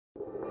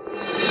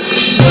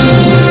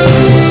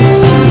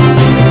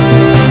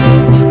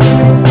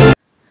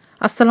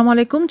আসসালামু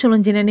আলাইকুম। চলুন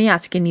জেনে নেই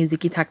আজকে নিউজে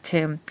কি থাকছে।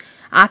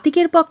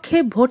 আতিকের পক্ষে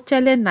ভোট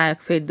চাইলেন নায়ক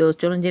ফেরদৌস।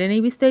 চলুন জেনে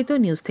নেই বিস্তারিত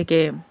নিউজ থেকে।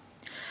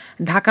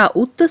 ঢাকা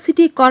উত্তর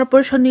সিটি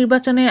কর্পোরেশন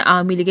নির্বাচনে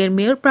আওয়ামী লীগের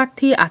মেয়র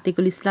প্রার্থী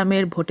আতিকুল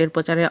ইসলামের ভোটের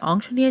প্রচারে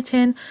অংশ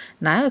নিয়েছেন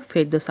নায়ক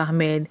ফেরদৌস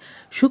আহমেদ।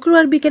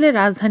 শুক্রবার বিকেলে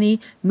রাজধানী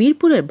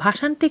মিরপুরের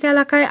ভাসানটেক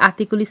এলাকায়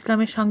আতিকুল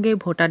ইসলামের সঙ্গে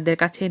ভোটারদের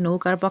কাছে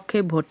নৌকার পক্ষে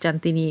ভোট চান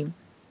তিনি।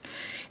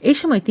 এই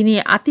সময় তিনি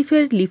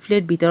আতিফের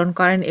লিফলেট বিতরণ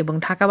করেন এবং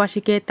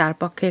ঢাকাবাসীকে তার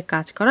পক্ষে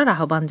কাজ করার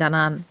আহ্বান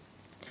জানান।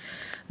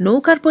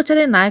 নৌকার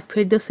প্রচারে নায়ক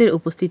ফেরদৌসের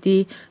উপস্থিতি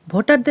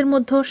ভোটারদের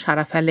মধ্যে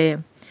সাড়া ফেলে।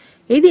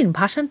 এদিন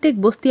ভাসানটেক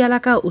বস্তি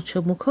এলাকা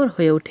উৎসবমুখর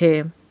হয়ে ওঠে।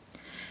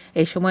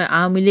 এই সময়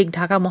আওয়ামী লীগ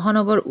ঢাকা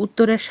মহানগর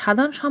উত্তরের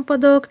সাধারণ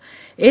সম্পাদক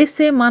এস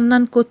এ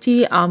মান্নান কোচি,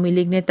 আওয়ামী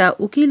লীগ নেতা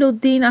উকিল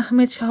উদ্দিন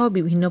আহমেদ সহ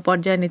বিভিন্ন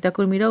পর্যায়ের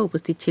নেতাকর্মীরাও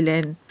উপস্থিত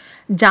ছিলেন।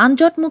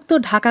 যানজটমুক্ত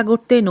ঢাকা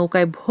গড়তে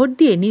নৌকায় ভোট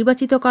দিয়ে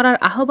নির্বাচিত করার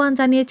আহ্বান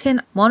জানিয়েছেন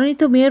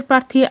মনোনীত মেয়র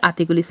প্রার্থী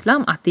আতিকুল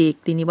ইসলাম আতিক।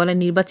 তিনি বলেন,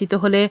 নির্বাচিত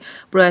হলে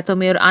প্রয়াত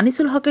মেয়র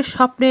আনিসুল হকের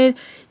স্বপ্নের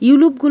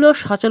ইউলুপগুলো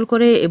সচল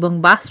করে এবং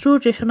বাস রুট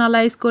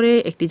রেশনালাইজ করে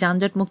একটি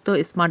যানজটমুক্ত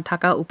স্মার্ট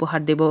ঢাকা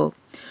উপহার দেব।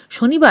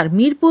 শনিবার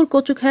মিরপুর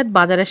কচুক্ষেত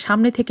বাজারের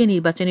সামনে থেকে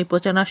নির্বাচনী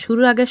প্রচারণা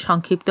শুরুর আগে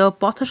সংক্ষিপ্ত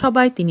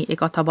পথসভায় তিনি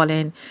একথা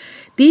বলেন।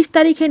 ৩০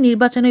 তারিখে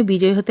নির্বাচনে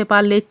বিজয়ী হতে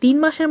পারলে ৩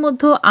 মাসের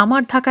মধ্যে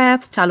আমার ঢাকা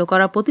অ্যাপস চালু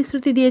করার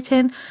প্রতিশ্রুতি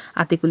দিয়েছেন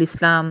আতিকুল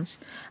ইসলাম।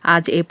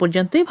 আজ এ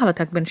পর্যন্তই। ভালো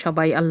থাকবেন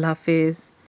সবাই। আল্লাহ হাফেজ।